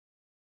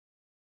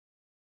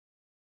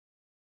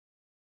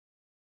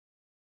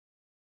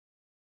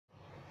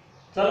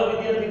ચાલો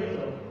વિદ્યાર્થી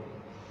મિત્રો,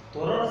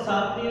 ધોરણ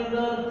 7 ની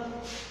અંદર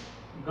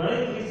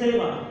ગણિત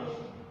વિષયમાં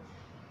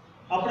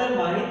આપણે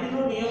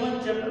માહિતીનું નિયમન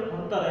ચેપ્ટર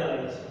ભણતા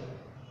રહેલા છે.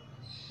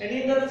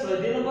 એની અંદર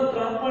સ્વાધ્યાય નંબર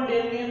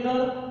 3.1 ની અંદર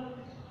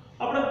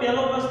આપણે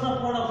પહેલો પ્રશ્ન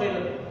પૂર્ણ કર્યો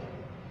હતો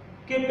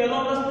કે પહેલો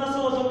પ્રશ્ન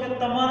શું હતો કે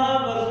તમારા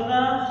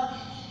વર્ગના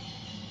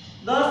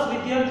 10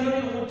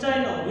 વિદ્યાર્થીઓની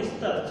ઊંચાઈનો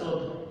વિસ્તાર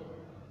શોધો.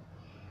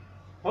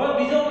 હવે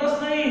બીજો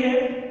પ્રશ્ન એ છે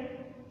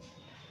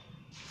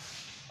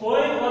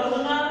કોઈ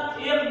વર્ગના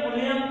એક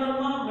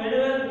મૂલ્યાંકનમાં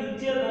મેળવેલ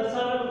નીચે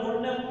દર્શાવેલ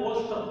ગુણને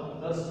કોષ્ટકમાં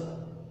દર્શાવો.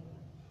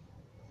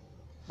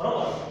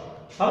 બરાબર.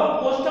 હવે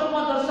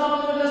કોષ્ટકમાં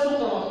દર્શાવવાનું એટલે શું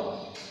કરવાનું?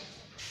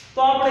 તો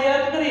આપણે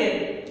યાદ કરીએ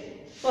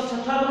તો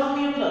છઠ્ઠા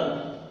ધોરણની અંદર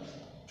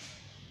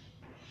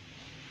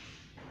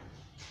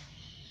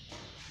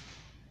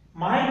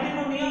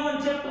માહિતીનું નિયમન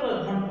ચેપ્ટર જ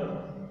ભણતો.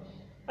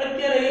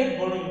 અત્યારે એ જ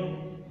ભણ્યું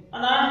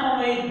અને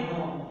આઠમામાં એ જ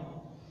ભણવાનું.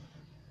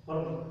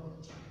 બરાબર.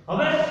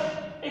 હવે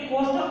એ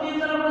કોષ્ટકની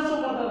અંદર આપણે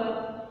શું કરતા હતા?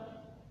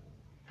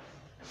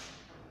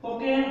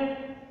 ઓકે,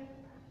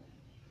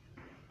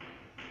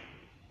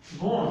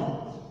 ગુણ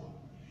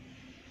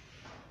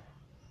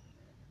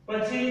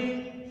પછી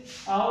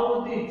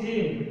આવૃત્તિ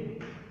ચિહ્ન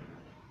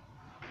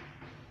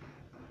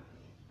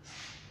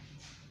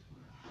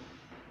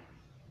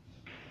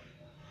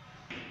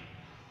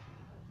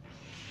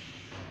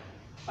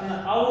અને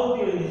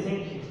આવૃત્તિઓની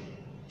સંખ્યા.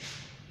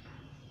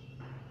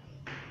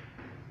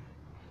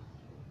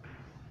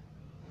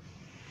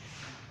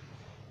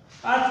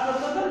 આજ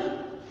કરતો હતો ને.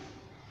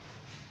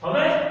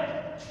 હવે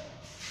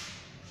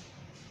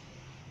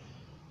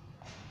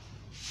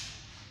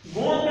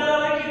ગુણ પેલા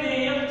લખી દે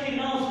 1 થી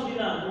 9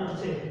 સુધીના ગુણ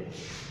છે.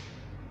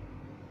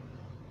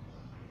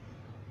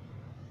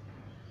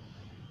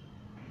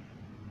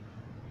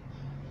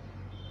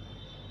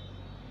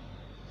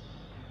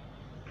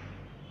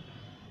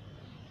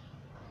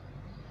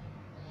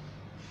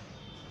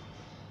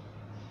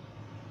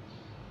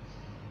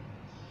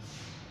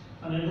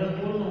 અને એટલે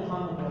પૂર્ણ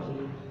ખાનું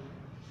પાછું.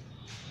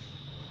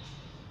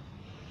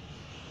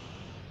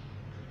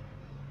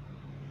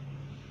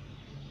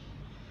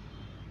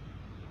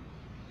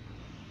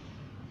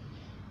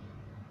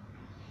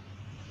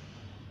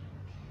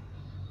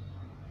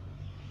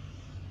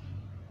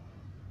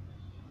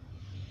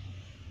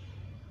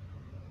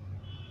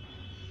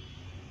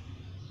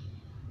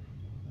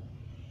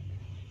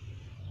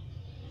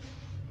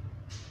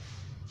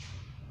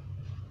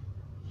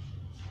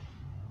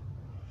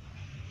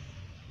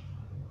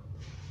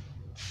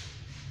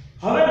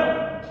 હવે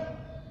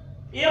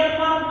એક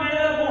માર્ક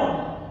મેળવેલ ગુણ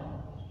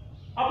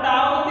આપણે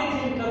આવૃત્તિ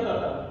ચિહ્ન કરતા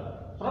હતા.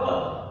 બરાબર.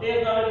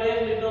 1 આવે એટલે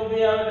 1 લીધો, 2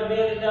 આવે એટલે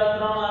 2 લીધા,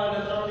 3 આવે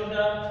એટલે 3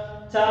 લીધા,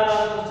 4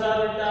 આવે તો 4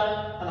 લીધા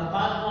અને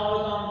 5 નો આવે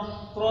તો આમ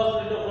ક્રોસ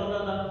લીધો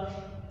કરતા હતા.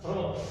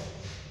 બરાબર.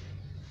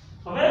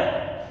 હવે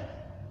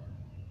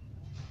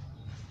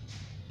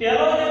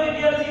પહેલો જે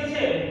વિદ્યાર્થી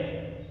છે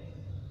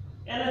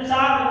એને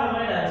 4 ગુણ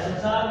મળ્યા છે,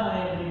 4 માં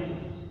 1 લીધું.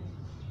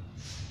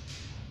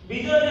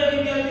 બીજો જે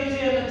વિદ્યાર્થી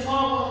છે એને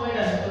 6 ગુણ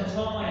મળ્યા છે તો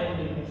 6 માં 1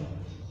 લીધું.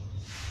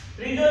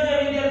 ત્રીજો જે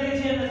વિદ્યાર્થી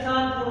છે એને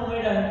 7 ગુણ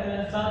મળ્યા છે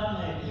તો 7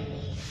 માં 1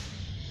 લીધું.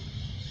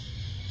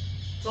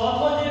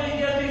 ચોથો જે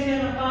વિદ્યાર્થી છે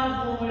એને 5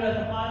 ગુણ મળ્યા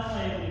તો 5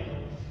 માં 1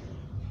 લીધું.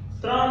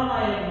 3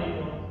 માં 1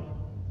 લીધો,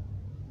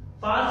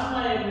 5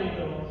 માં 1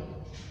 લીધો,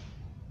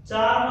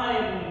 4 માં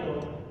 1 લીધો,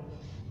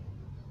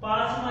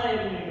 5 માં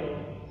 1 લીધો,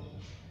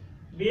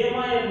 2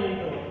 માં 1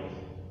 લીધો,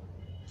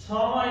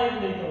 6 માં 1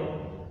 લીધો,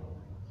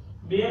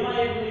 2 માં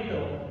 1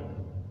 લીધો,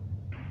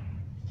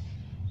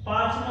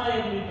 5 માં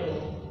 1 લીધો,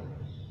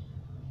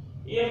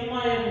 1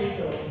 માં 1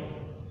 લીધો,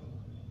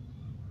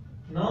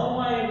 9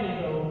 માં 1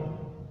 લીધો,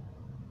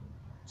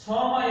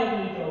 6 માં 1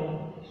 લીધો,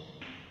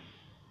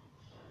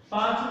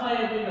 5 માં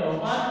 1 લીધો.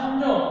 5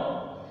 સમજો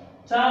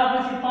 4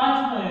 પછી 5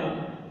 માં 1,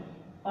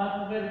 5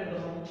 માં 2 લીધો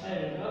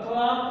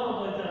અથવા આમ કરો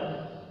તો ચાલે.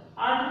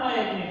 8 માં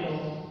 1 લીધો,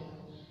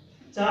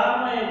 4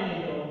 માં 1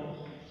 લીધો,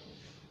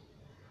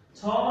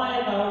 6 માં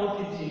 1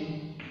 આવૃત્તિ ચિહ્ન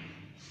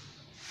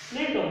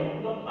લીધો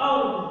તો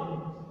આવૃત્તિ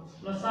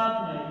પ્લસ 7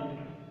 માં 1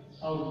 લીધો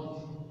આવૃત્તિ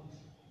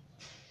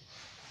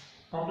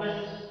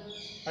કમ્પ્લીટ.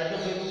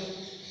 આટલું કર્યું.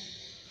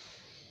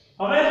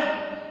 હવે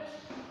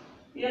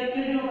એક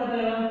લીધું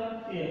બધા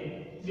 1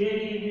 2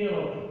 D 2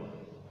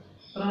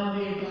 3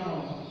 D 3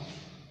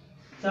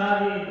 4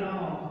 D 3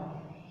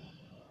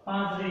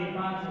 5 D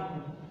 5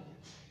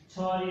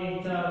 6 D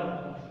 4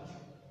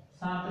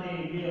 7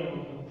 D 2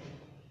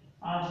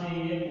 8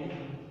 D 1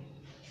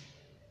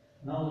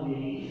 9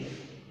 D 1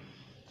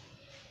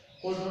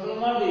 કુલ ટોટલ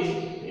માર દે 1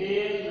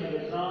 ને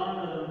 3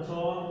 ને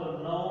 6 ને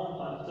 9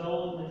 5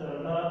 14 ને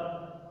 18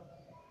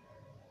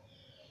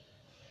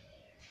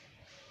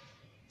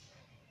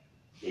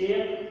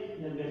 1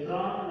 ને 2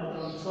 3 ને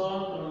 3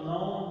 6 ને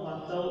 9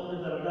 5 14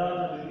 ને 18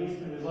 ને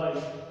 20 ને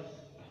 22.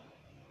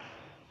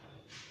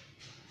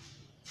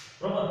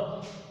 બરાબર.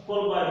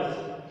 કુલ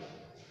 22.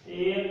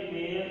 1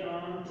 2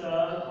 3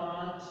 4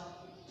 5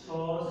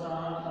 6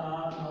 7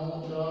 8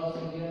 9 10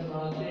 11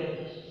 12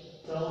 13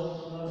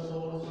 14 15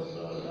 16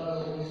 17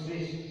 18 19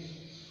 20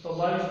 તો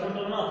 22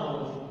 ટોટલ ના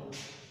થવું.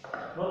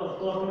 બરોબર.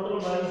 તો ટોટલ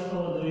 22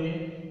 થવો જોઈએ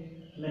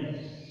નહીં.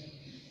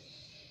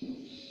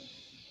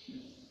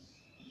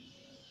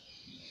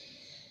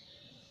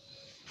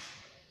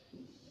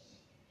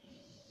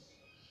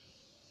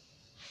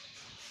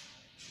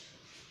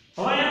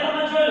 હવે અહીંયા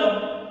તમે જોઈ લો,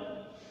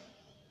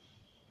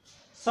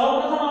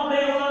 સૌપ્રથમ આપણે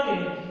એવું લાગે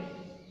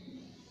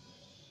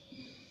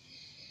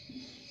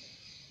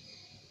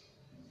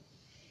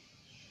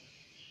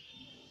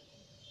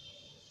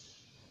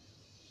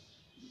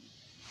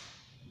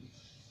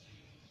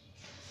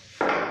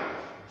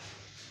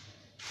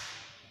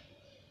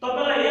તો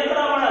પેલા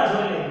એકડાવાળા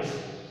જોઈ લે.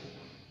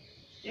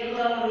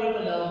 એકડાવાળો એક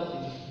જ આવશે.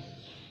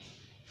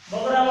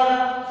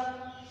 બગડાવાળા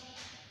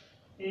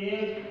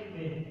 1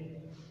 2,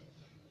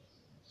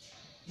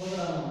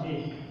 બગડામાં 2.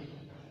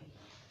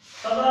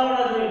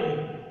 તગડાવાળા જોઈ લે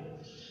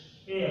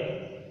 1.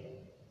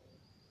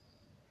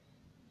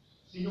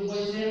 બીજું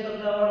કોઈ છે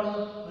તગડાવાળો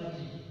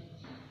નથી.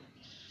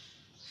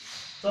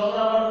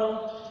 ચોગડાવાળો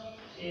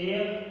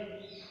 1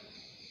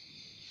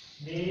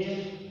 2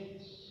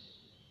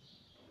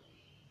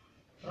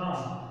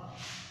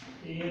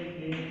 3, 1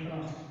 2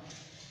 3.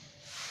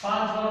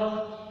 પાંચવાળો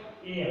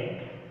 1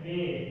 2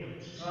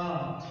 3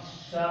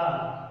 4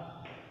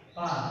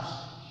 5.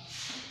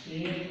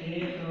 1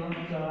 2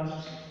 3 4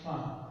 5.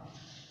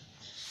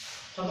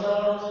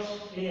 છગડાવાળો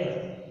 1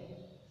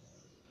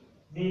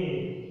 2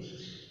 3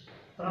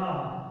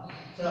 4.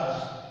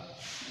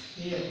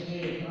 1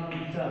 2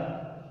 3 4.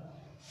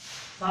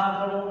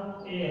 સાતવાળો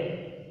 1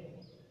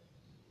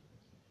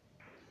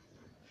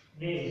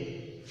 2.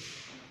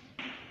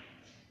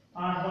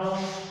 આઠવાળો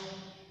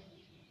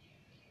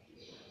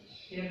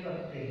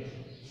 31.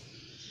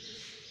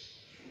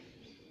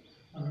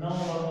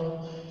 નવવાળો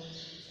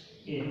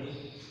 1.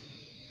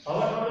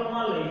 હવે ટોટલ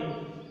માં લઈ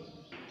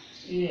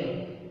 1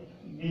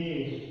 2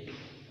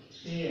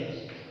 1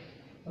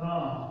 3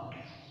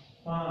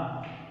 5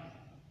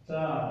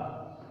 4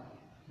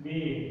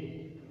 2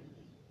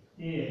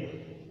 1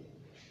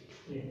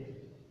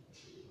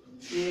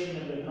 1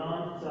 ને 3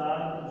 4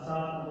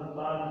 7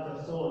 12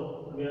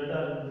 16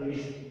 18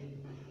 20.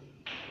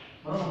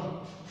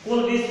 કુલ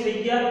 20 થઈ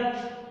ગયા.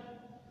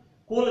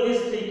 કુલ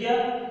 20 થઈ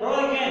ગયા.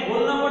 બરોબર કે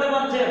ભૂલ ન પડે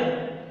વાત છે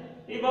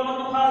એ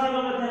બાબતનું ખાસ એ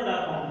બાબત ધ્યાન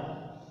રાખવાનું.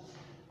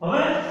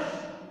 હવે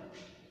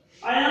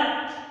આયા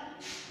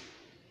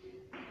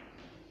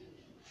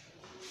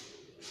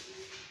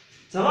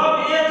જવાબ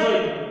એ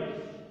જોઈ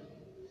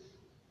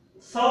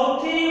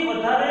સૌથી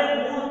વધારે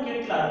ગુણ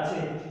કેટલા છે.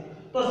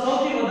 તો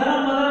સૌથી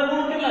વધારેમાં વધારે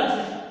ગુણ કેટલા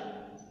છે?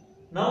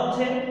 9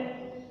 છે.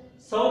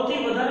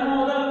 સૌથી વધારેમાં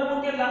વધારે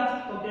ગુણ કેટલા?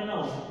 તો કે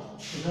 9.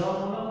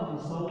 જવાબમાં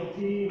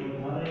સૌથી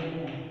વધારે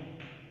ગુણ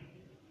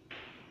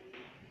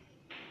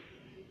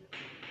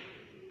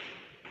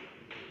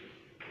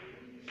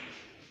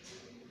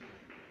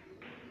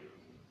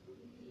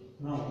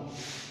 9.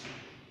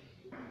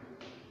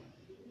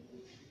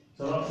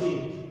 જવાબ બી.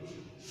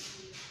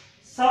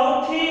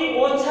 સૌથી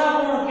ઓછા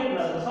ગુણ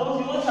કેટલા છે?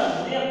 સૌથી ઓછા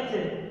ગુણ 1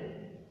 છે.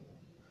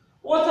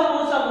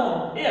 ઓછામાં ઓછા ગુણ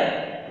 1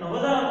 અને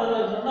વધારેમાં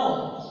વધારે ગુણ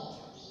 9.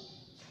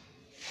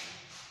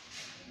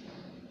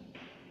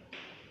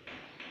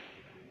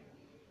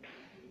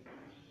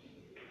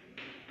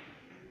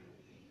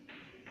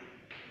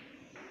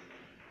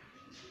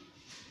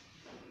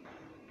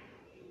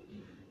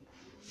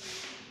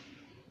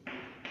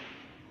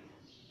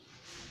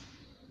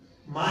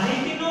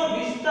 માહિતીનો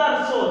વિસ્તાર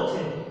શું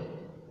છે?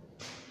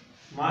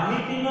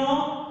 માહિતીનો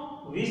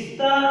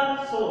વિસ્તાર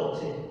શું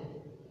છે?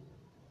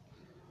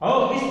 હવે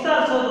વિસ્તાર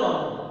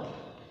શોધવાનો.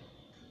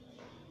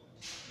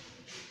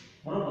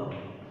 બરોબર.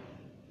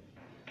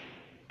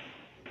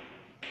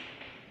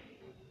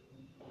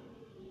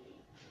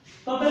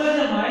 તો પહેલા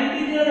જે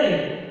માહિતી જે રહી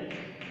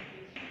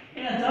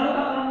એને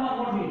ચડતા ક્રમમાં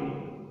ગોઠવી દો.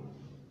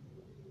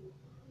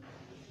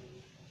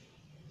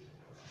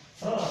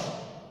 બરોબર.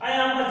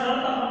 આયા આપણે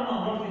ચડતા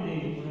ક્રમમાં ગોઠવી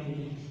દઈએ.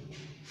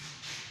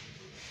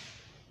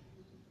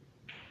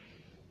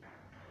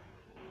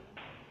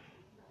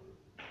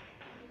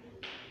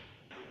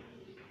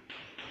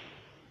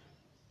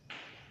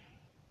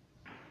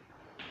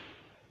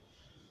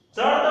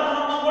 ચડતા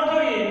ક્રમમાં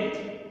ગોઠવીએ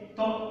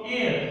તો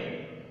 1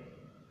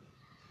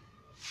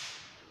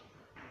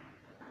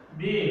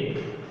 2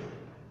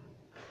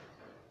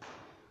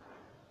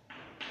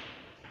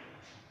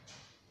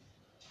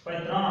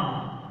 પછી 3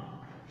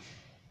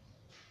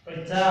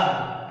 પછી 4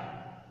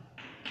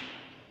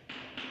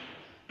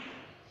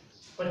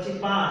 પછી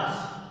 5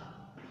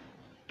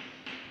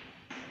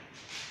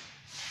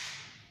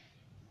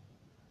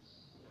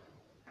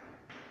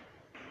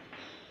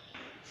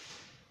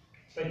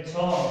 પછી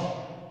 6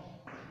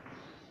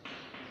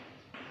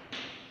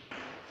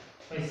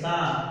 પછી 7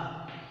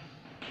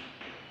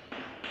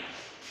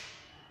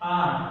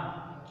 8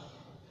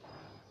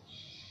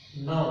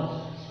 9.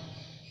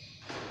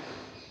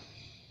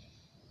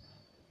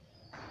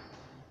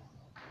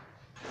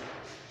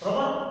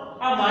 બરોબર.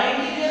 આ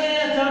માહિતી છે ને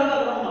ચડતા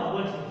ક્રમમાં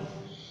ગોઠવી.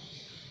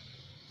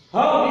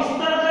 હવે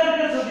વિસ્તાર કઈ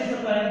રીતે શોધી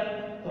શકાય?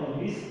 તો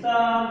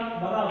વિસ્તાર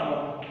બરાબર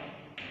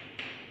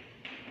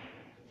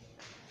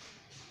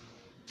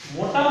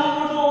મોટામાં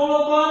મોટું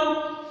અવલોકન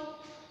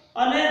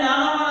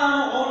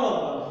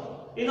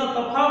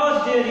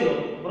જે રહ્યો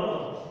બરોબર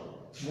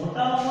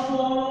મોટામાં મોટું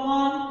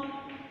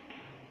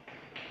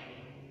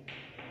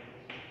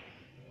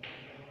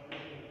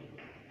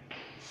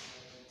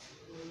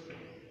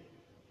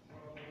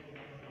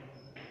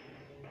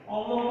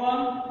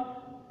અવલોકન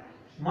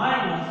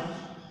માઈનસ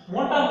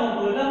મોટા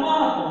મોટું એટલે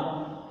મહત્તમ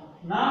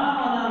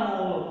નાનામાં નાનું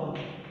અવલોકન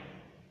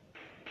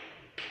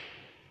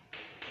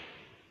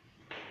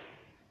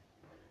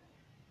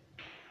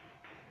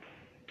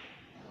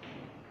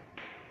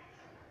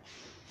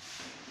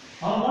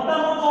હવે મોટા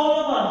મોટું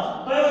અવલોકન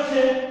કયો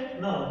છે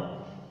 9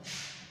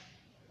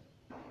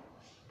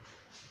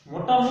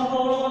 મોટા મોટું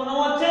અવલોકન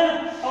 9 છે ને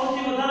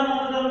સૌથી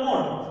વધારેમાં વધારે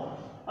મોટું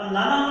અને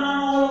નાનામાં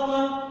નાનું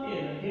અવલોકન એ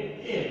લખીએ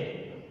એ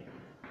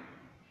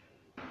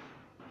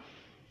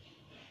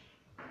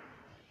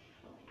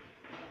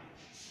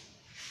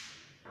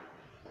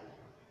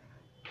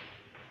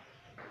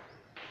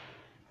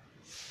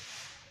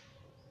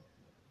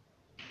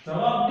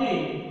જવાબ ડી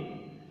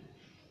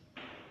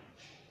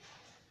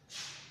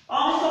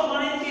અંક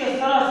ગણિતીય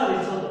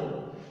સરાસરી શોધો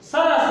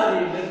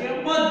સરાસરી એટલે કે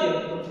મધ્ય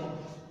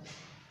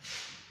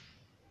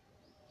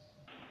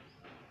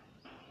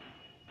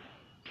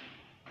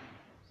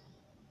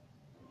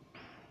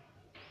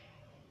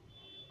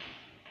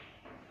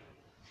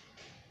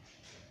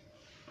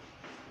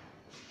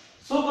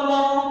શું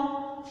કરવાનું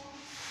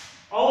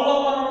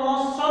અવલોકનોનો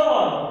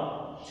સરવાળો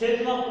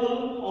છેદમાં કુલ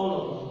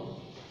અવલોકન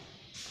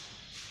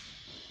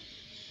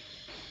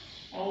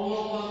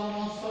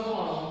અવલોકનોનો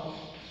સરવાળો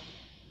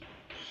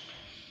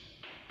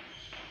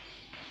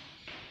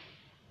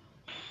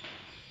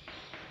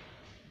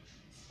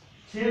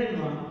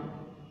છેદમાં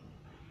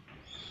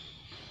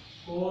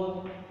કુલ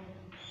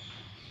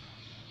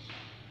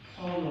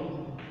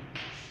અવલોકન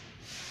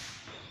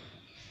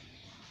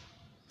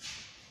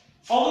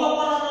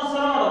અવલોકનોનો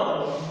સરવાળો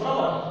કરવાનો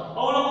બરાબર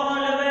અવલોકનો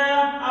એટલે કે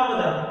આ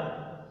બધા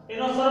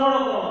એનો સરવાળો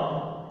કરવાનો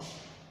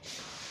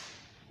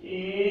 1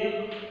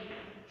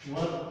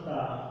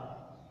 વત્તા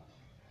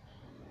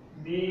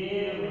 2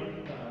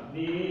 વત્તા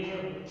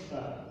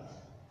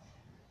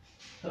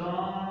 2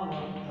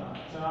 વત્તા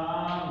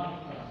 3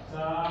 વત્તા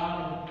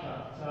 4 વત્તા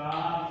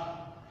 4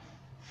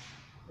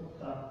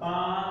 વત્તા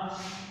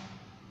 5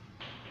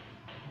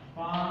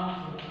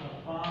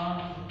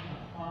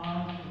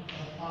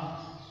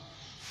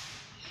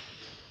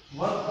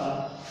 વત્તા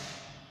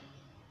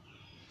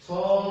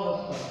 6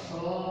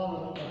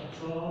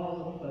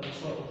 વત્તા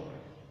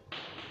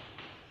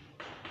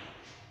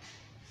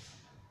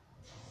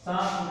 6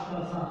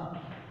 7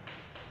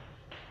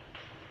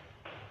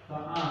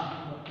 વત્તા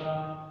 8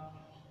 વત્તા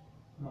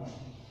 9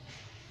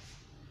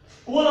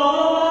 કુલ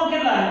અવલોકનો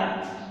કેટલા છે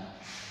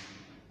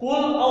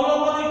કુલ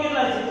અવલોકનો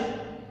કેટલા છે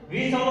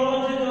 20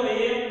 અવલોકન છે જો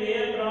 1 2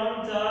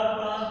 3 4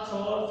 5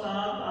 6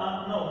 7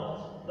 8 9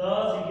 10 11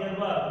 12 13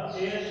 14 15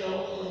 16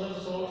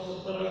 17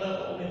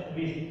 18 19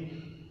 20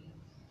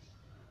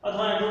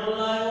 અથવા ટોટલ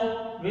ના આવ્યો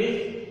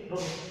 20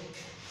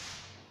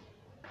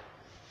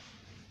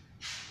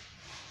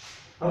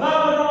 હવે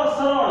આ બધો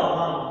સરવાળો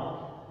માનો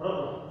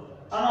બરોબર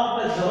આનો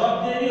આપણે જવાબ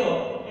જે રહ્યો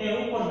એ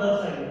ઉપર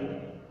દર્શાવી દઈએ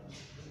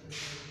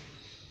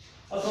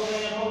અથવા તો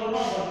અહીંયા ખબર ન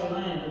પડે તો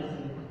અહીંયા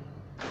દર્શાવી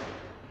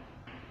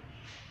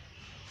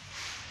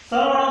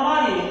સરવાળો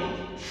મારીએ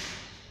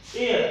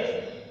 1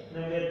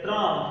 ને 2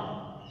 3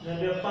 ને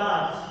 2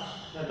 5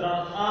 ને 3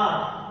 8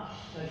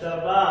 ને 4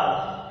 12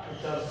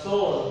 ને 4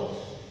 16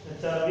 ને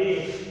 4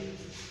 20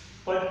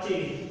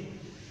 25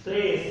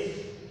 30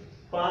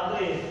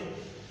 35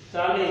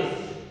 40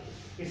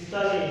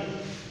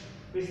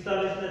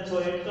 45 ને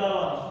 6 51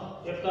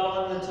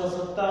 51 ને 6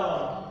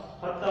 57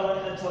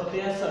 57 ને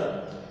 6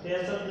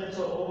 63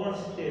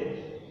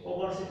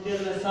 63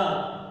 ને 6 69 69 ને 7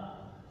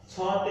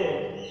 76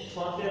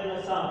 76 ને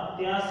 7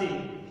 83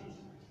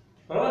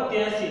 બરાબર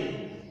 83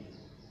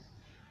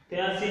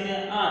 83 ને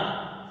 8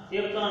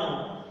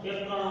 91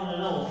 91 ને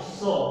 9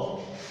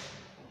 100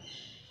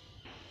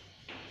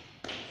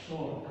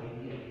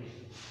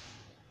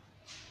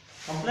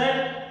 કમ્પ્લીટ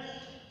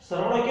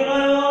સરવાળો કેટલો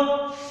આવ્યો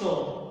 100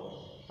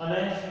 અને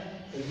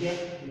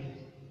જગ્યા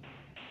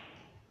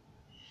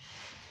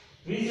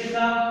 20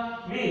 એકા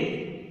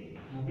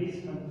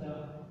 20 પંચા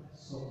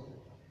 100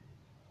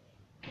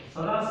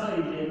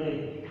 સરાસરી જે લઈ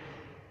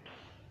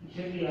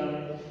કેટલી આવે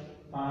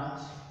 5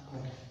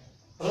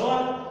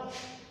 બરાબર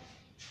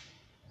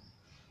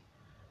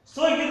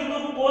શું કીધું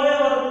તો કોઈ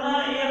વર્ગના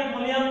એક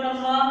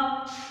મૂલ્યાંકનમાં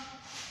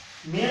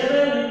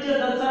મેળવેલ નીચે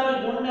દર્શાવેલ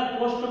ગુણને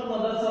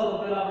કોષ્ટકમાં દર્શાવો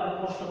પહેલા આપણે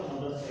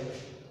કોષ્ટકમાં દર્શાવીએ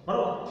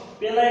બરાબર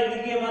પહેલા એક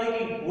જગ્યાએ મારી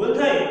કઈ ભૂલ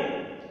થઈ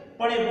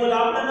પણ એ ભૂલ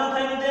આપણે ન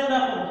થાય એનું ધ્યાન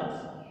રાખવાનું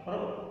થશે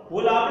બરાબર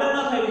ભૂલ આપણે ન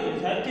થવી જોઈએ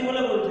સાહેબથી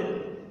ભલે ભૂલ થઈ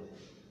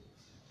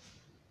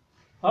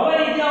હવે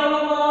એ જે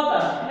અવલોકનો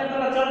હતા એને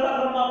પેલા ચડતા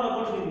ક્રમમાં આપણે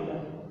ગોઠવી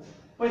દીધા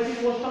પછી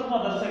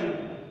કોષ્ટકમાં દર્શાવી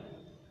દીધા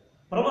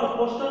બરાબર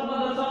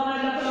કોષ્ટકમાં દર્શાવવાના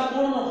એટલે પેલા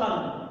ગુણનું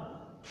ખાનું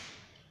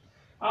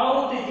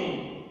આવૃત્તિ ચિહ્ન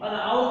અને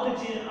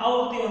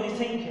આવૃત્તિઓની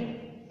સંખ્યા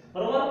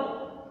બરાબર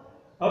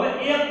હવે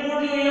એક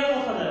ગુણ લ્યો એક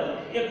વખત આવે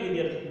એક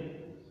વિદ્યાર્થી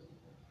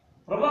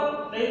બરાબર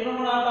એ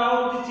પ્રમાણે આપણે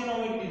આવૃત્તિ ચિહ્નો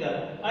મૂકી દીધા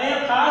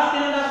અહીંયા ખાસ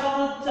ધ્યાન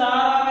રાખવાનું 4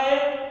 આવે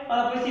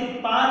અને પછી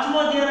પાંચમો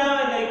જે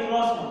આવે એટલે ક્રોસ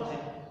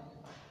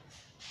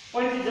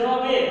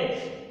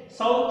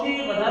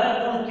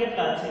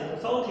કેટલા છે તો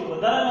સૌથી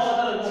વધારેમાં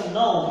વધારે ગુણ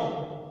 9 છે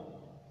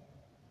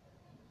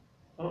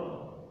બરોબર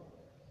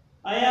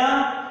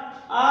અહીંયા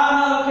આ ન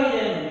લખાઈ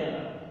જાય ને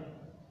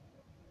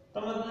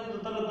તમે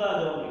તરત આ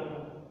જવાબ લખો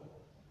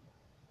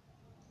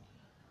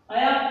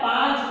અહીંયા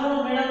 5 ગુણ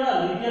મેળવનાર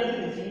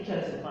વિદ્યાર્થીની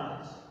સંખ્યા છે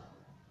 5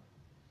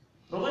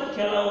 બરોબર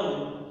ખ્યાલ આવો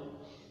જોઈએ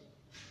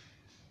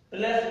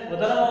એટલે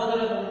વધારેમાં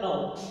વધારે ગુણ 9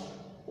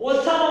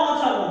 ઓછામાં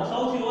ઓછા ગુણ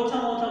સૌથી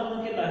ઓછામાં ઓછા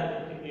ગુણ કેટલા છે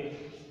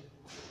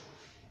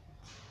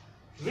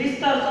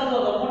વિસ્તાર શોધો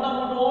તો મોટા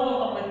મોટો અવલોકન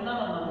માં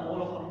નાના નાના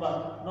અવલોકન બાદ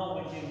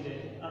 9.3 છે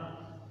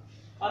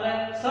અને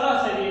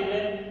સરાસરી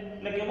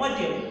એટલે કે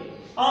મધ્ય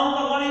અંક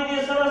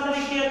ગણિતીય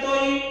સરાસરી કે તો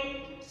ઈ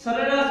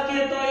સરેરાશ કે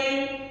તો ઈ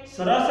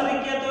સરાસરી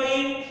કે તો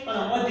ઈ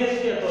અને મધ્ય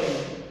કે તો ઈ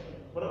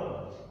બરોબર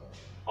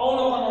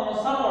અવલોકનોનો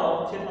સરવાળો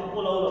છે તો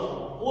કુલ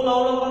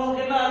અવલોકનો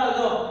કેટલા હતા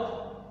જો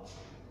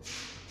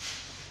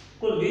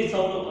કુલ 20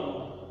 અવલોકનો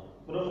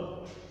બરોબર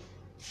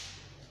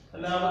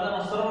એટલે આ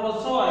બધાનો સરવાળો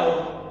 100 આવ્યો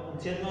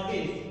છેદમાં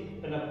 20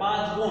 એટલે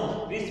 5 ગુણ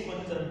 20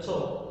 × 6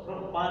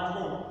 બરોબર 5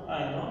 ગુણ આ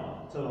એનો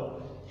જવાબ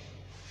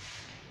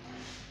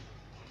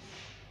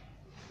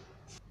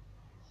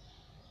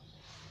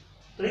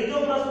ત્રીજો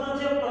પ્રશ્ન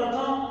છે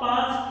પ્રથમ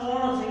 5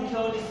 પૂર્ણ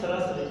સંખ્યાઓની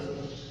સરાસરી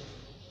શોધો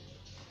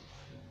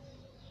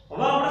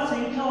હવે આપણે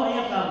સંખ્યાઓ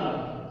અહીંયા કામ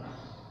લાગે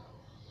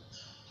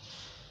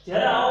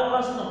જ્યારે આવો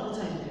પ્રશ્ન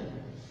પૂછાય છે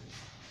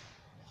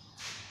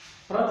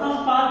પ્રથમ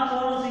 5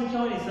 પૂર્ણ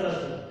સંખ્યાઓની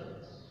સરાસરી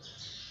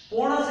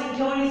પૂર્ણ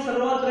સંખ્યાઓની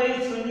શરૂઆત રહી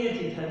 0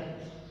 થી થાય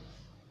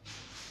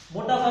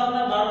મોટા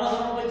ભાગના 12મા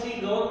ધોરણ પછી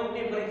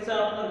ગવર્નમેન્ટની પરીક્ષા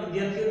આપનાર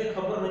વિદ્યાર્થીઓને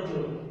ખબર નથી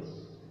હોતી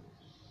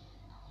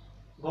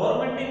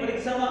ગવર્નમેન્ટની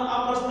પરીક્ષામાં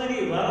આ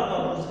પ્રશ્નની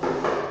વારંવાર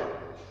પૂછાય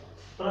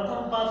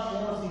પ્રથમ 5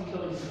 પૂર્ણ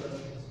સંખ્યાઓની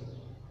સરાસરી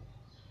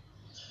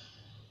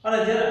અને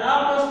જ્યારે આ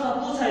પ્રશ્ન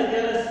પૂછાય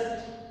ત્યારે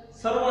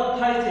શરૂઆત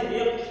થાય છે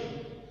 1 થી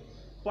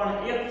પણ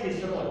 1 થી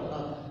શરૂઆત ન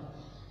થાય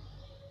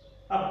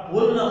આ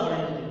ભૂલ ન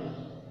પડાય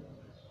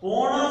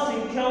પૂર્ણ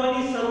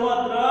સંખ્યાઓની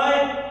શરૂઆત રહે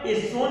એ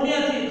 0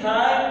 થી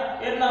થાય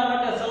એટલા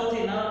માટે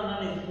સૌથી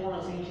નાની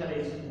પૂર્ણ સંખ્યા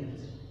રહી 0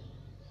 છે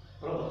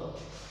બરોબર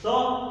તો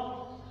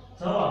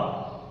જવાબ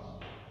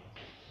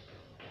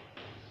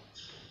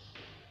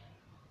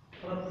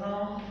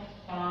પ્રથમ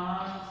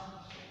 5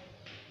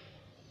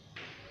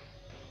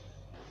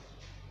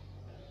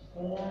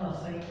 પૂર્ણ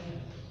સંખ્યા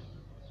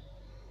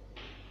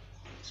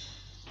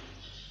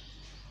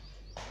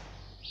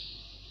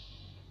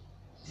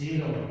 0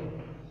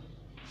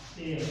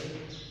 1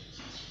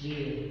 2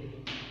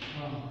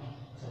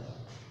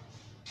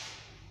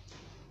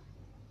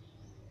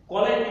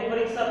 કોલેજની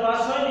પરીક્ષા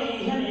પાસ હોય ને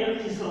ઈ હે ને 1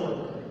 થી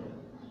શરૂઆત કરે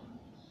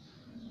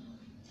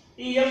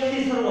ઈ 1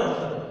 થી શરૂઆત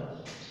કરે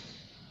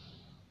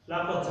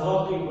લાખો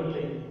જવાબ ઈ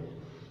બદલે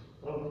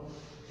બરોબર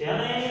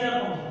ધ્યાન અહીં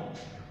રાખો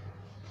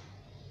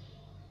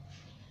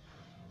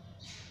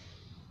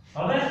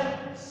હવે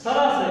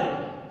સરાસરી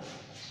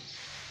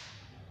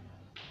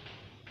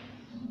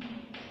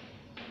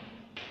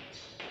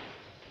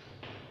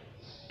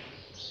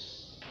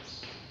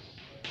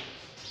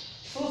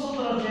શું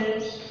સૂત્ર છે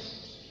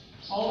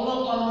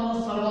અવલોકનોનો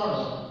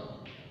સરવાળો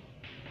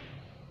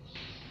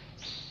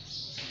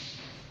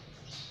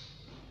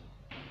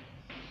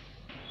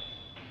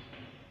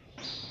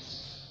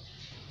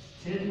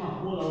છેદમાં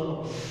કુલ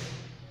અવલોકનો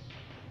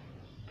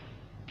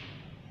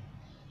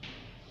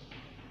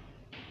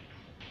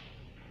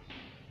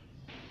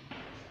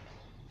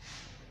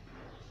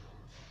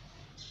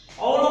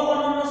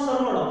અવલોકનોનો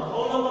સરવાળો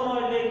અવલોકનો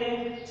એટલે કે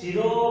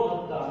 0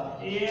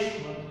 + 1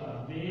 +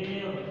 2 +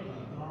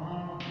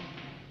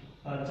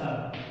 3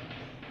 4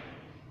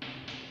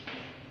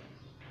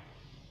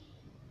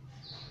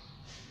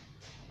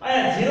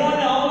 આયા 0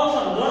 ને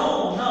અવલોકન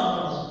ગણવું ના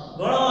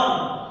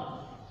ગણવાનું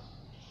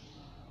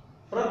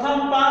પ્રથમ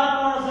 5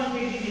 પૂર્ણ સંખ્યા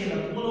કીધી એટલે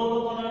કુલ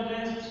અવલોકન એટલે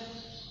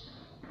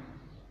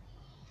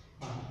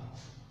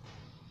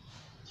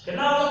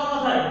કેટલા અવલોકનો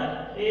થાય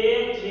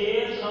 1 2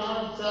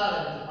 3 4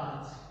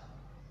 5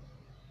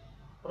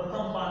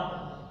 પ્રથમ 5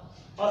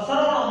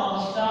 અસરણમાં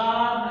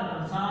 4 ને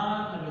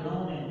 7 ને 9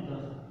 ને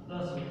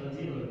 10 +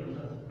 0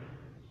 એટલે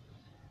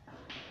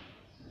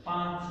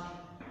 5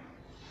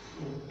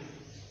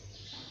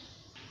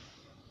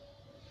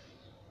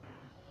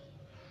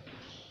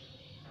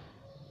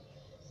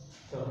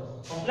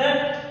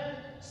 કમ્પ્લીટ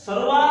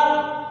શરૂઆત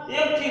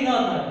 1 થી ન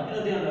થાય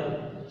એનું ધ્યાન રાખો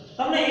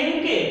તમને એમ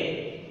કે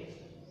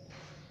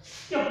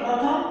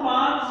પ્રથમ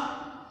 5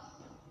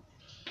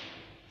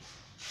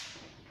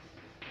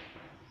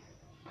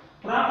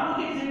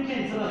 પ્રાકૃતિક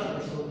સંખ્યાની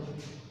સરાસરી શોધો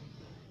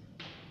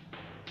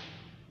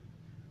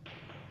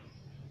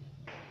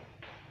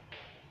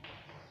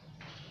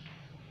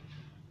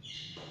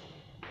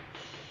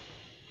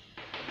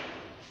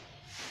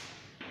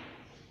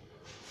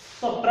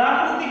તો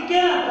પ્રાકૃતિક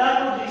ક્યાં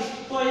પ્રાકૃતિક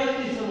તો 1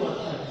 થી શરૂઆત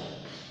થાય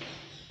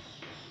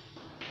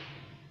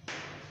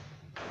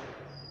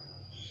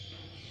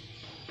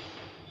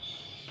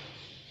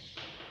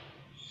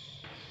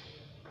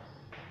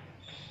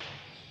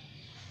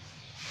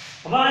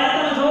હવે આયા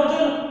તમે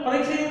જોજો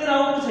પરીક્ષાની અંદર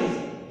આવું પૂછાય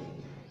છે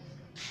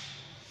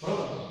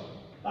બરોબર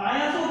તો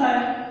આયા શું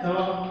થાય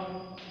જવાબ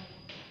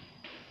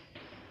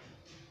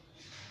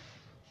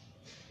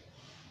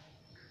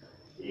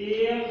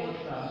 1 2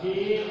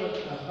 3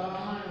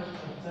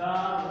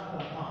 4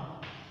 5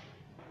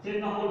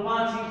 જેટલા કુલ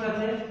 5 સંખ્યા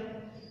છે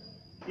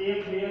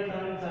 1 2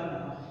 3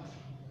 4 5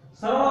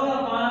 સરવાળો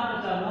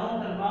 5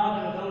 9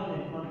 12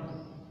 14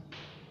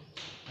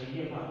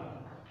 15 5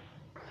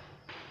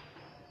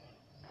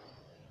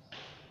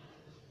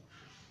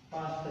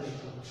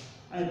 તરીકે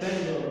અહીં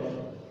પહેલી જવાબ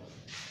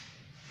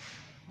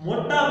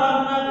મોટા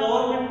ભાગના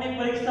ગવર્નમેન્ટની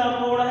પરીક્ષા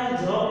આપવાવાળાને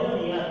જવાબ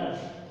યાદ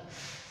નથી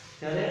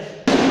જ્યારે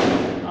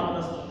આ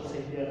પ્રશ્ન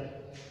પૂછાય ત્યારે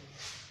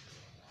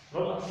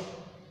બરોબર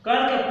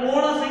કારણ કે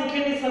પૂર્ણ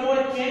સંખ્યાની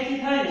શરૂઆત ક્યાંથી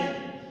થાય ને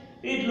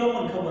એ જ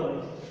લોકોને ખબર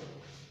હોય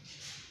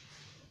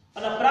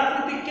અને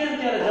પ્રાકૃતિક કેમ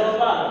ત્યારે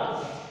જવાબ આવે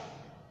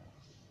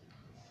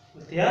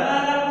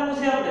ધ્યાન રાખવાનું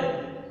છે આપણે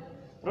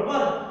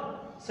બરોબર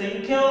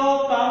સંખ્યાઓ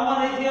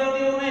કામમાં નથી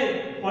આવતી એવું નહીં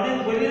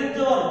ભણીને ભૂલી નથી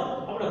જવાનું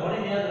આપણે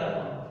ભણીને યાદ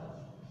રાખવાનું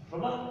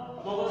બરોબર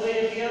બાબત એ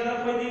યાદ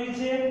રાખવા જેવી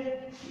છે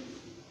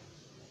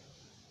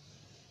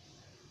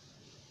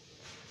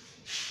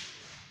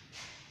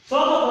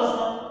ચોથો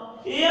પ્રશ્ન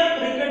એક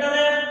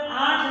ક્રિકેટરે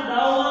 8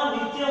 દાવમાં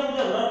નીચે મુજબ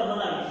રન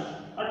બનાવી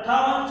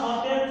 58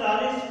 76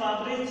 40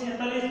 45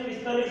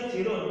 46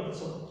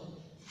 0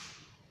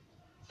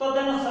 તો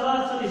તેનો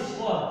સરાસરી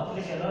સ્કોર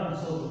એટલે કે રન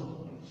શોધો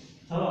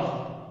જવાબ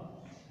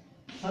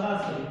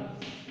સરાસરી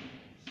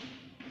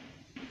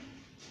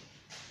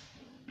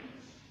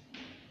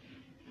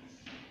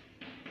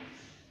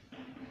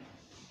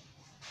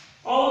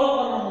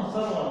અવલોકનનો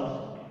સરવાળો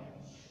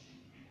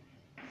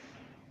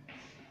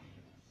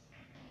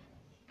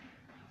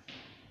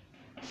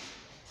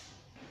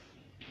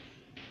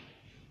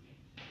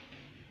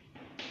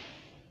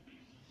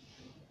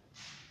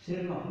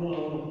છેદમાં કુલ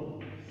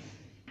અવલોકન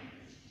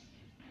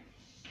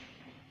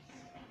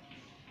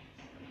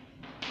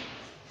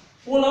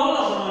કુલ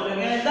અવલોકન એટલે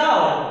કે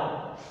દાવ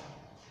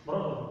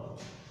બરોબર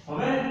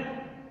હવે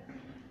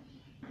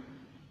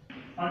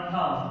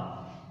 58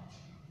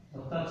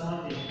 વત્તા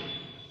 36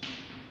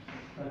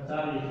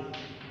 વત્તા 40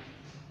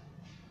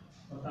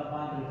 વત્તા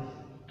 35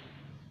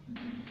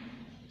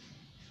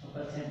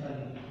 વત્તા 46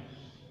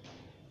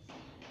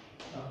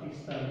 વત્તા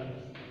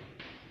 45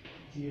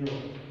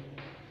 0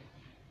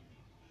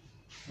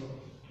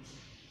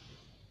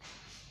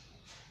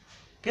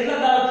 કેટલા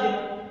દાવ છે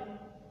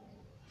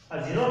આ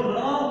 0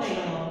 ગણવાનું નહીં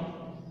ગણવાનું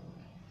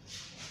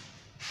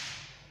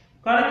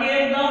કારણ કે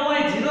એક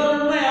દાવમાં 0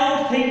 રનમાં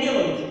આઉટ થઈ ગયો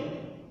હોય છે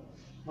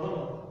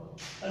બરોબર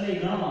એટલે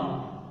ગણવાનું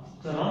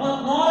તો રમત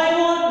ન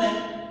રમ્યો હોત ને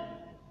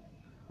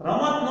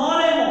રમત ન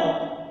રમ્યો હોત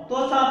તો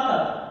સાત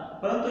થાત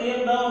પરંતુ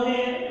એક દાવ છે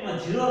એમાં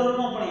 0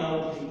 રનમાં પણ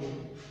આઉટ થઈ ગયો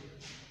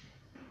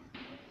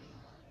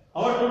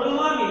હવે ટોટલ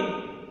માંગી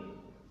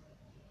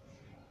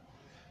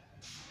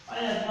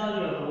અહીંયા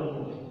માર્યો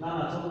લોકો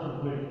નાના છોકરાને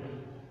ભોળે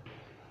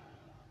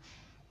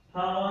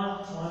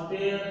 58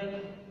 76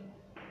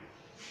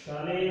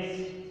 40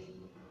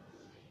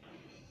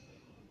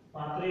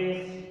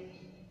 45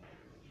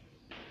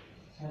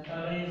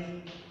 46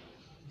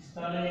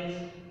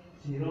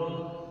 0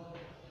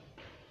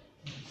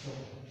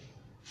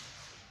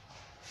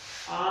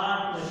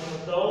 8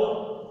 14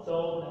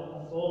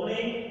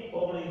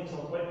 19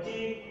 25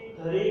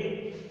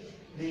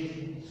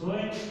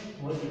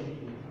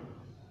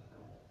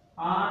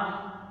 8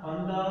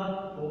 15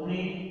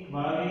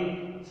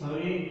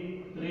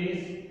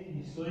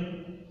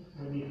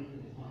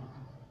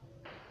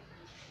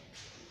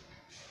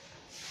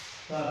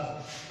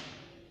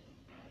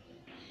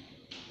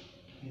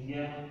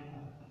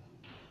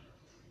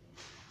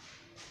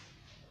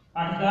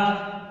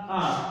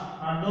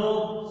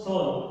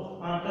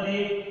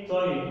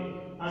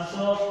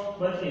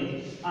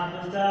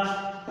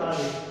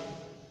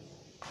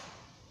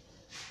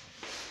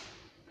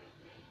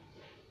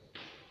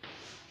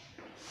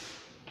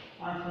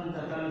 19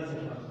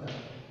 22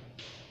 26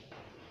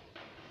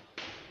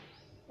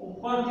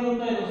 ઉપરથી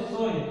ઉતાર્યો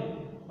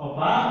 100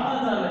 ભાગ ન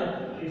ચાલે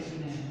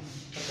इसने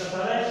अच्छा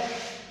सारे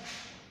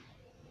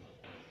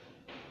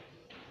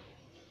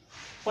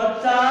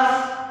 50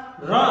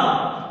 रन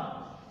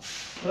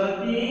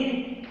प्रति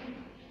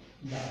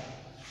दाव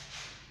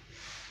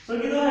तो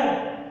कीधो है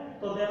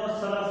तो तेनो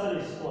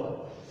सरासरी स्कोर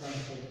रन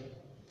છે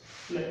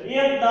એટલે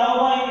એક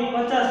દાવમાં એની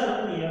 50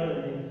 રનની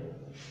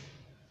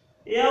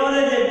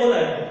એવરેજ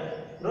બોલાય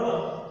બરોબર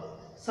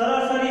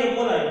સરાસરી એ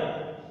બોલાય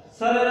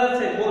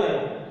સરેરાશ એ બોલાય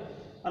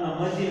અને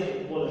મધ્ય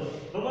બોલાય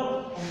બરોબર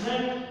અમને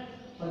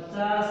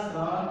 50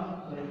 રન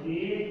પ્રતિ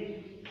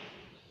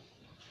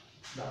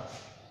દાવ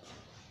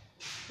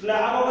એટલે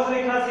આ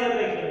બાબતની ખાસ યાદ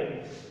રાખી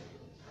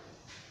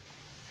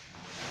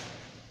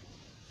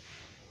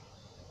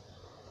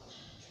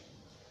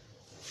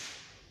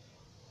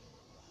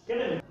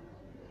કેને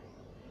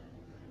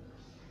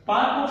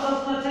પાંચમો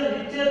પ્રશ્ન છે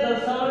નીચે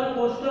દર્શાવેલ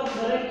કોષ્ટક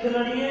દરેક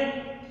ખેલાડીએ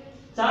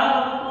 4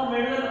 રમતમાં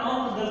મેળવેલ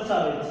અંક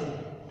દર્શાવે છે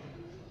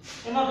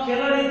એમાં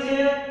ખેલાડી છે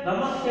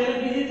રમત ખેલી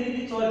બીજી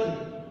ત્રીજી ચોથી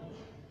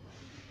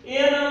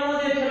એ નામનો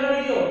જે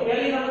ખેલાડી ગયો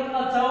પહેલી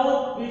રમતમાં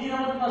 14 બીજી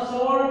રમતમાં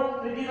 16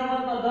 ત્રીજી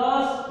રમતમાં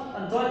 10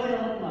 અને ચોથી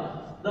રમતમાં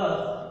 10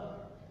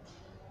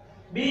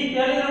 બી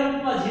પહેલી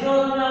રમતમાં 0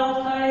 રને આઉટ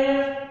થાય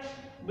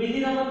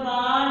બીજી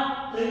રમતમાં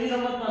 8 ત્રીજી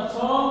રમતમાં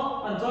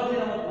 6 અને ચોથી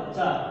રમતમાં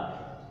 4.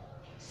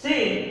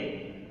 સી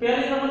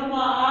પહેલી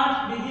રમતમાં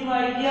 8,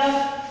 બીજીમાં 11,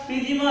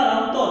 ત્રીજીમાં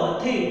રમતો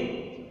નથી.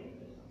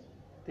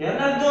 ધ્યાન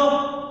રાખજો,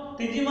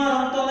 ત્રીજીમાં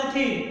રમતો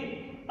નથી.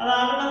 અને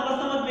આગળના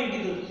પ્રશ્નમાં મેં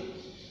કીધું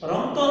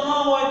રમતો ન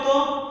હોય તો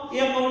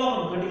એક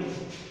અવલોકન ઘડી.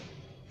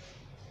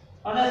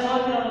 અને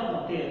ચોથી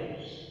રમતમાં 13.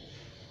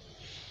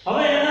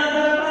 હવે એના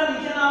આધારે આપણે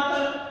નીચેના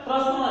આપેલ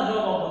પ્રશ્નોના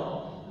જવાબ આપો.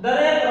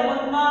 દરેક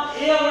રમતમાં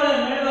એ વડે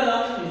મેળવેલ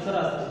અંકની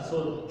સરાસરી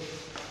શોધો.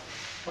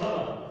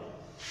 બરાબર.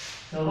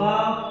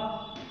 જવાબ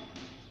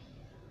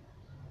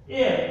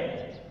એ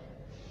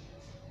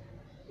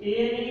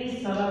ની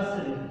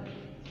સરાસરી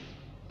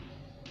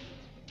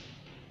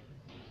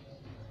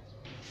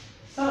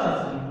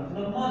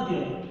મતલબ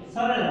મધ્ય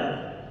સરેરાશ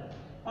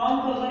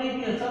અંક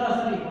ગણિતીય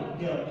સરાસરી પણ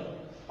કહેવાય.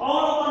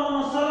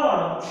 અવલોકનોનો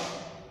સરવાળો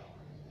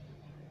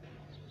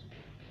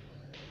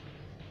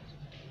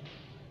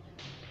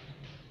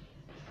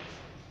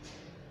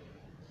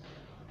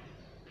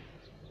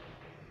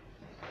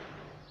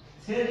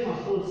છેદમાં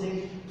કુલ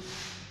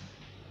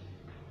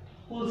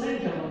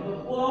સંખ્યા મતલબ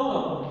કુલ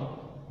અવલોકનો.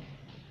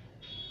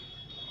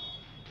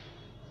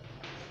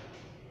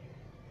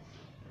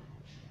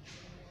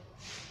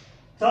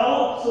 ચાલો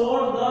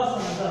 16, 10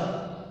 અને 10.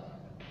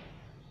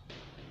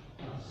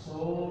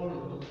 16,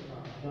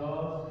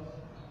 10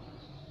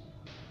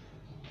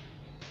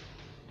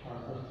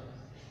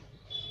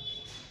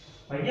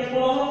 ભાગ્યા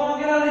કુલ અવલોકનો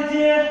કેટલા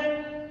છે?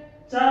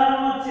 4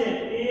 રમત છે.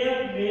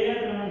 1 2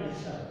 3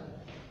 4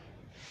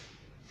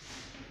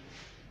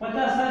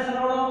 50 થાય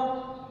સરવાળો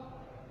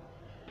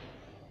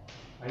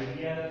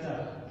ભાગ્યા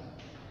 4.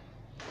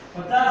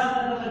 50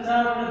 ને તમે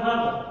 4 વડે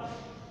ભાગો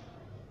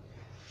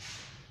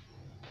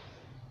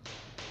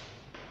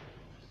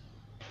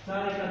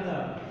 4 ×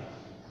 4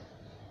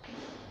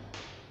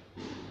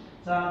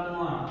 4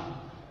 નું 8.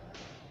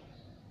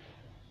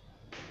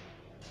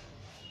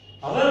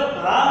 હવે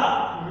ભાગ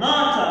ન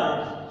ચાલે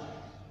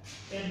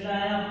એટલે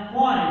અહીંયા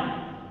પોઈન્ટ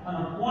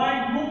અને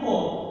પોઈન્ટ મૂકો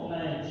એટલે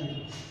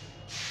અહીંયા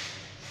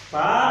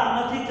ભાગ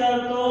નથી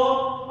ચાલતો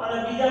અને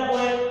બીજા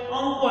કોઈ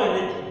અંકોય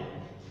નથી.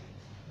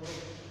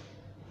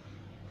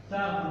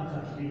 4 ×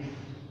 4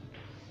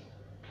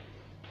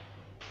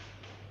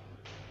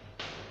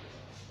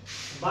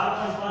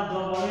 12.5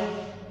 જવાબ આવે.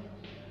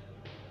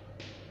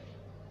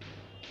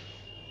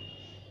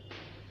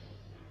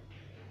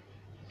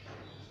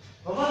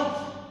 બરાબર.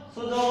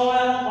 શું જવાબ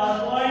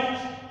આવે?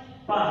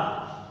 12.5.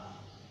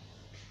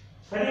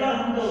 ફરી વાર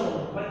સમજાવું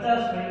તમને.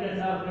 50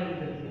 ભાગ્યા 4 કઈ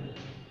રીતે થાય?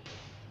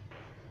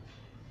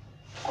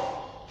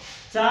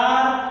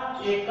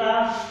 4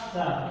 એકા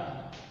 4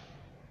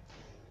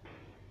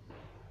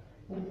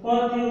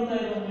 ઉપરથી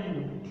ઉતાર્યો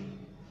મીંડું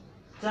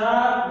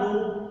 4 2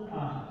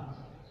 8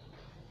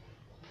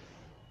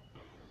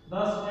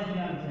 10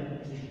 માંથી અંક છે.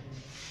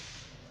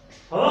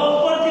 હવે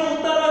ઉપરથી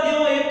ઉતારવા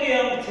જેવો એકે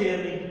અંક છે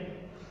નહીં,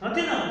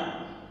 નથી ને?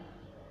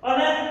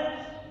 અને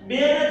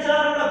 2 ને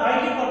 4 વડે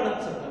ભાગી પણ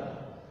નથી શકાતા.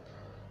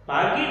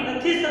 ભાગી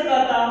નથી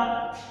શકાતા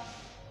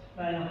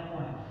અહીંયા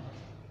પોઈન્ટ.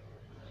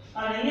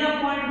 અને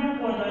અહીંયા પોઈન્ટ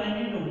મૂકો તો અહીંયા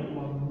મીંડું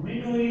મૂકવાનું.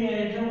 મીંડું એ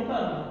જે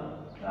ઉતારવું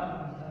 4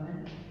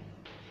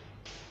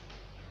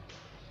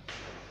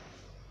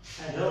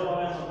 ને જવાબ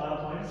આવે તો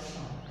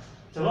 12.5.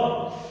 જવાબ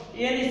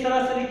એ ની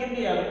સરાસરી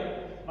કેટલી આવે?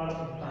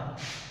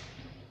 12.5.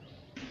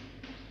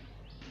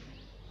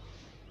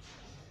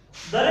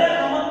 દરેક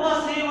રમતમાં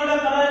સી વડે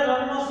કરાયેલ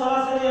રનનો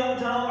સરાસરી અંક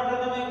જાણવા માટે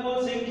તમે કુલ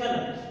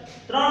સંખ્યાને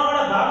 3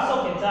 વડે ભાગશો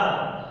કે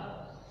 4?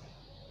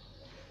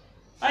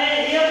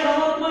 અહીંયા એક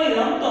રમતમાં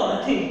રમતો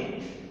નથી.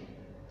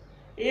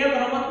 એક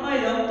રમતમાં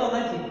રમતો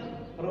નથી.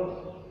 બરોબર.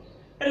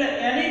 એટલે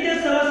એની જે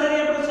સરાસરી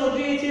આપણે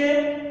શોધવી છે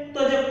તો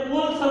જે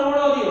કુલ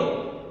સરવાળો રહ્યો,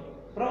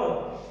 બરોબર,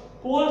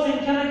 કુલ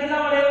સંખ્યાને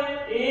કેટલા વડે?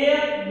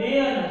 1 2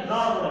 અને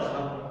 3 વડે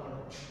ભાગો.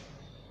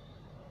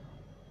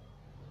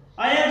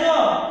 અહીંયા જો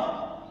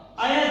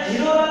અહીંયા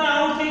 0 અને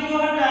આઉટ થઈ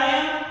ગયો એટલે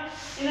અહીંયા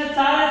એને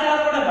 4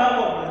 વડે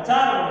ભાગવો પડે.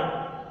 4 વડે.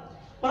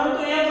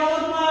 પરંતુ એક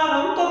રમતમાં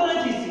રમતો જ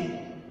નથી સી.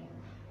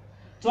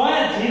 જો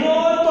અહીંયા 0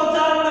 હોય તો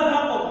 4 વડે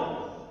ભાગવો પડે,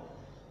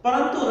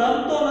 પરંતુ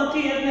રમતો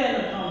નથી એટલે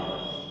એને 3 વડે.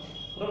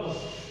 બરોબર.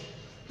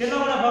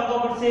 કેટલા વડે ભાગવો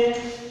પડશે?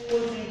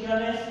 કુલ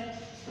સંખ્યાને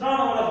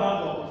 3 વડે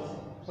ભાગવો પડશે.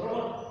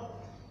 બરોબર.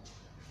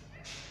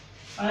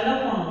 અહીં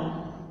લખવાનું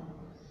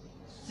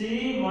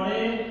સી વડે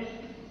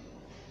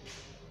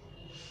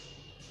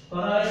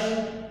કરાયેલ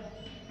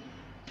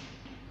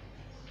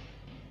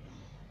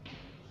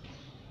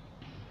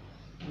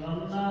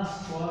રનના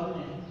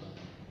સ્કોરને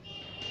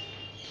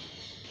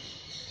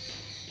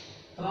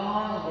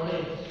 3 વડે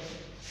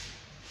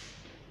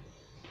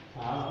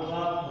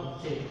ભાગવા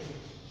પડશે.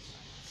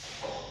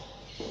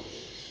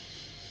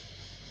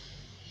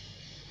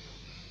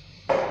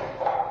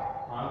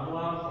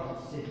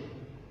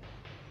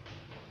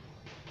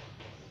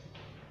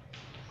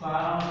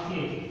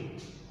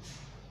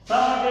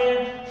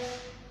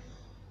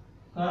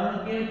 કારણ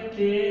કે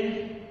તે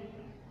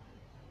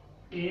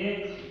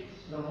એક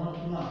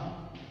રમતમાં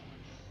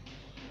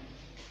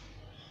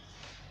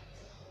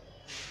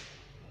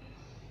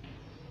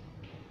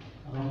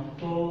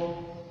રમતો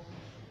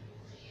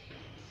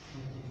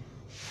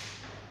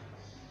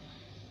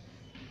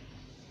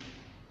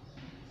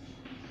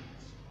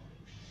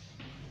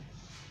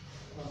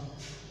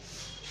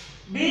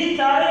બી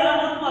ચારેય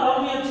રમતમાં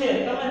રમ્ય છે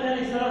તમે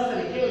તેની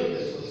સરાસરી કેવી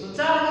રીતે શોધશો?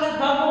 ચાર વડે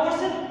ભાગવો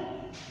પડશે ને,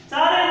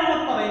 ચારેય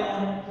રમતમાં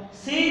રમ્યો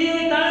સી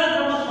ની ત્રણેય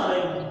રમતમાં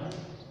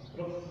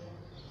રમ્યો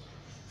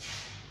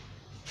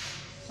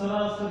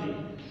સરાસરી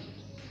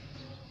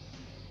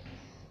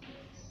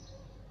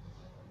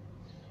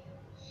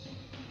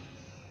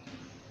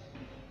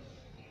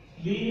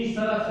બી ની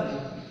સરાસરી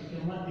એટલે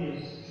મધ્ય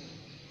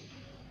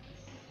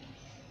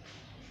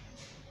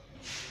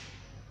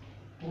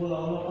કુલ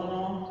અવલોકનો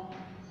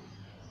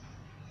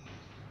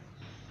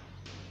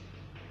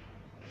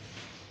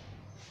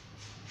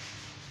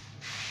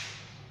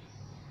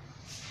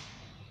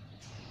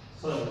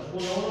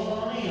કુલ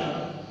અવલોકનો નહીં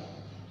આવે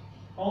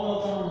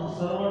અવલોકનોનો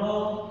સરવાળો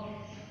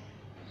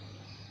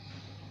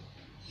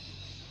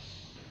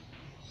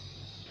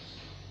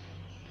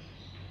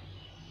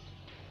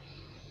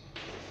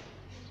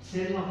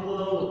છેદમાં કુલ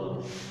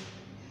અવલોકનો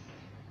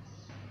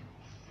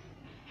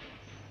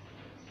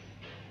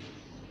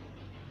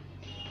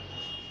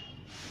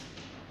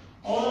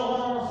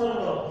અવલોકનોનો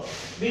સરવાળો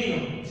બી નો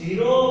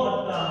 0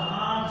 +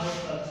 8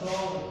 + 6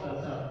 +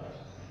 4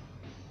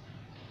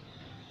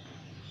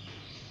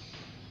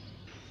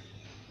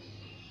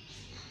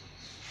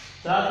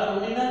 ચાર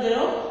ઉડી ના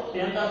ગયો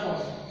ધ્યાન રાખો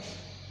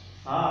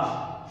હા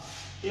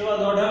એવા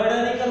દોઢા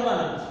વેડા નહીં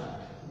કરવાના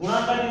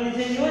ગુણાકારની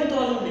નિશાની હોય તો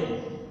ઉડે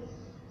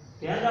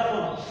ધ્યાન રાખો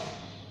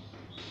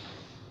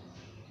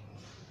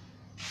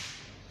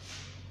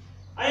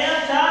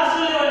અહીંયા ચાર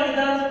શું લેવા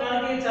લીધા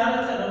કારણ કે ચાર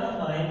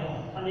રમતમાં રમ્યો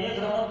અને એક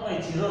રમતમાં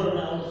 0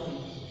 ના આવશે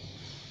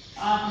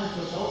 8 ને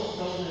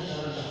 14 ને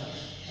 4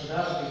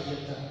 18 કે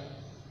 4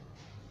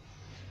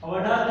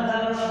 18 ને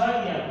 4 ના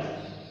ભાગ્યા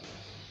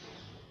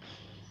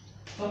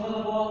તો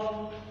મતલબ 100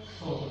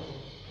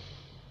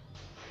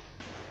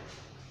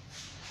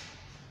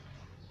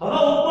 હવે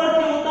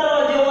ઉપરથી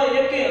ઉતારવા જેવો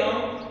એકે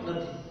અંક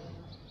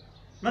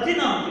નથી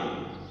નામ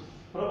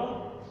બરોબર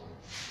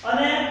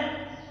અને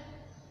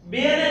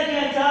 2 ને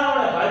ક્યાં 4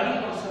 વડે ભાગી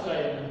પણ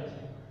શકાય નહીં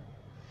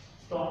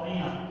તો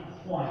અહીંયા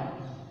પોઈન્ટ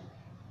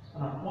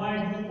અને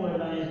પોઈન્ટ મૂકો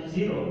એટલે અહીંયા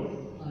 0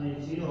 અને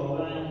 0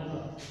 હવે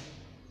અહીંયા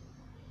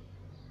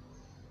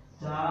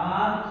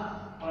 4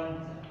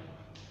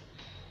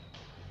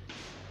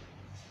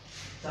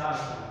 4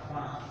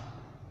 5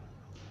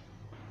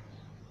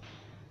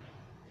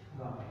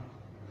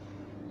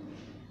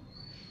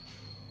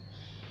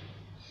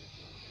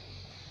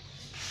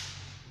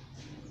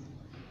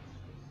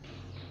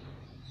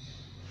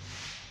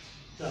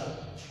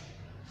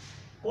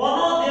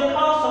 કોનો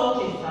દેખાવ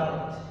સૌથી સારો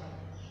છે?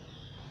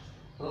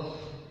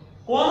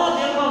 કોનો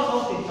દેખાવ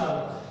સૌથી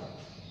સારો છે?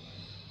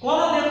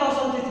 કોનો દેખાવ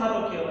સૌથી સારો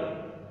કહેવાય?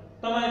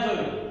 તમે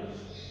જોયું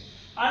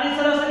આની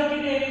સરાસરી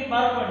કેટલી આવી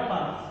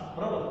 12.5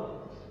 બરોબર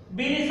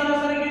બી ની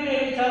સરાસરી કેટલી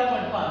આવી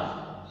 4.5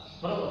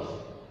 બરોબર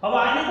હવે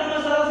આની તમે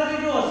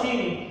સરાસરી જુઓ સી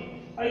ની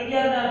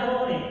 11 ના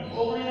 19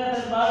 ના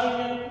 22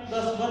 ને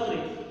 10 32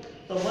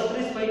 તો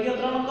 32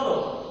 ભાગ્યા 3 કરો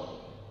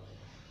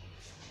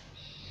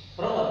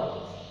બરોબર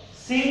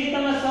સી ની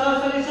તમે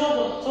સરાસરી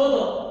શોધો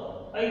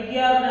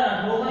 11 ના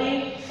 19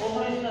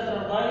 19 ના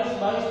 3 22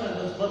 22 ના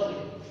 10 32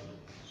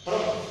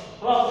 બરોબર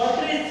હવે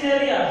 32 છે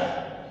રહ્યા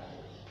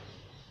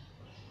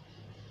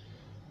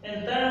એમ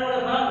 3 વડે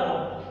ભાગો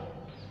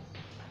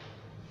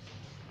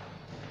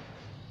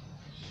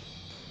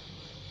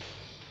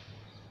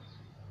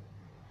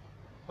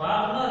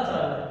ભાગ ન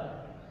ચાલે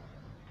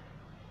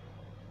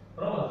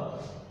બરોબર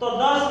તો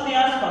 10 ની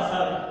આસપાસ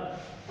આવે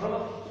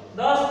બરોબર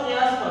 10 ની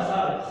આસપાસ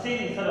આવે સી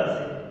ની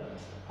સરાસરી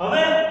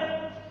હવે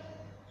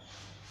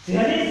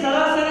જેની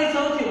સરાસરી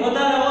સૌથી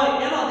વધારે હોય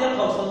એનો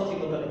દેખાવ સૌથી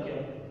વધારે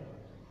કહેવાય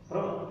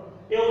બરોબર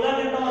એવું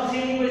લાગે તમારે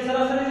સી ની કોઈ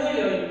સરાસરી જોઈ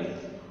લેવી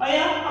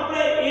અહીંયા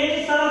આપણે a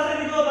ની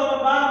સરાસરી જો તો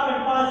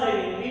 12.5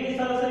 આવી b ની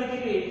સરાસરી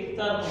કેટલી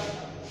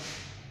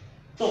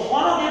 4.5 તો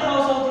કોનો દેખાવ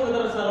સૌથી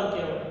વધારે સારો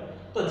કહેવાય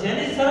તો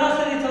જેની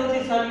સરાસરી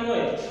સૌથી સારી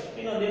હોય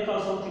એનો દેખાવ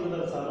સૌથી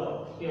વધારે સારો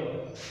કહેવાય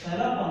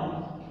પહેલા પણ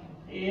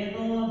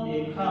એનો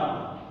દેખાવ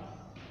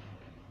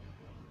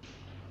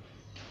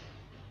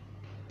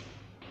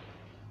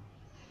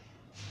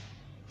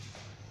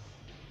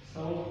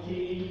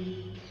સૌથી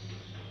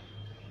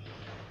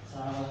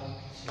સારો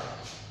છે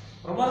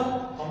બરોબર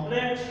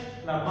કમ્પ્લીટ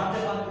પાંચે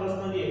પાંચ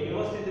પ્રશ્નો જે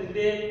વ્યવસ્થિત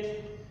રીતે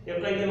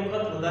એકાઈ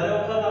વખત વધારે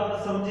વખત આપણે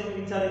સમજીને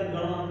વિચારીને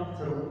ગણવાની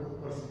જરૂર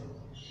પડશે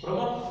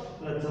બરોબર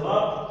એટલે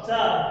જવાબ 4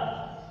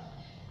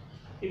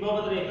 એ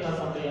બાબત એક ખાસ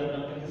આપણે યાદ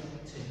રાખવાની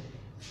છે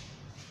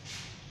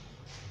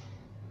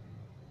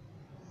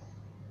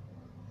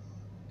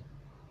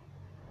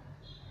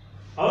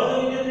હવે જો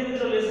વિદ્યાર્થી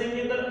મિત્રો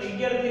લેસનની અંદર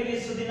 11 થી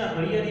 20 સુધીના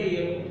ઘડિયાળી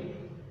એક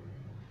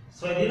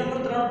સ્વાધ્યાય નંબર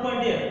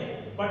 3.1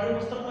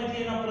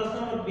 પાઠ્યપુસ્તકમાંથી એના પ્રશ્ન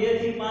નંબર 2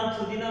 થી 5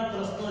 સુધીના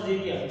પ્રશ્નો જે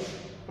ગયા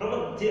બરોબર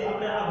જે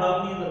આપણે આ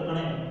ભાગની અંદર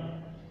ગણાવ્યા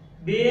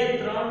 2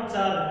 3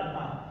 4 અને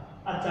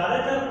 5 આ ચારે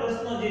ચાર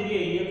પ્રશ્નો જે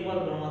ગયા એકવાર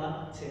ગણવાના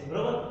છે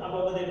બરોબર આ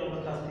બાબતે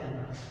આપણે ખાસ ધ્યાન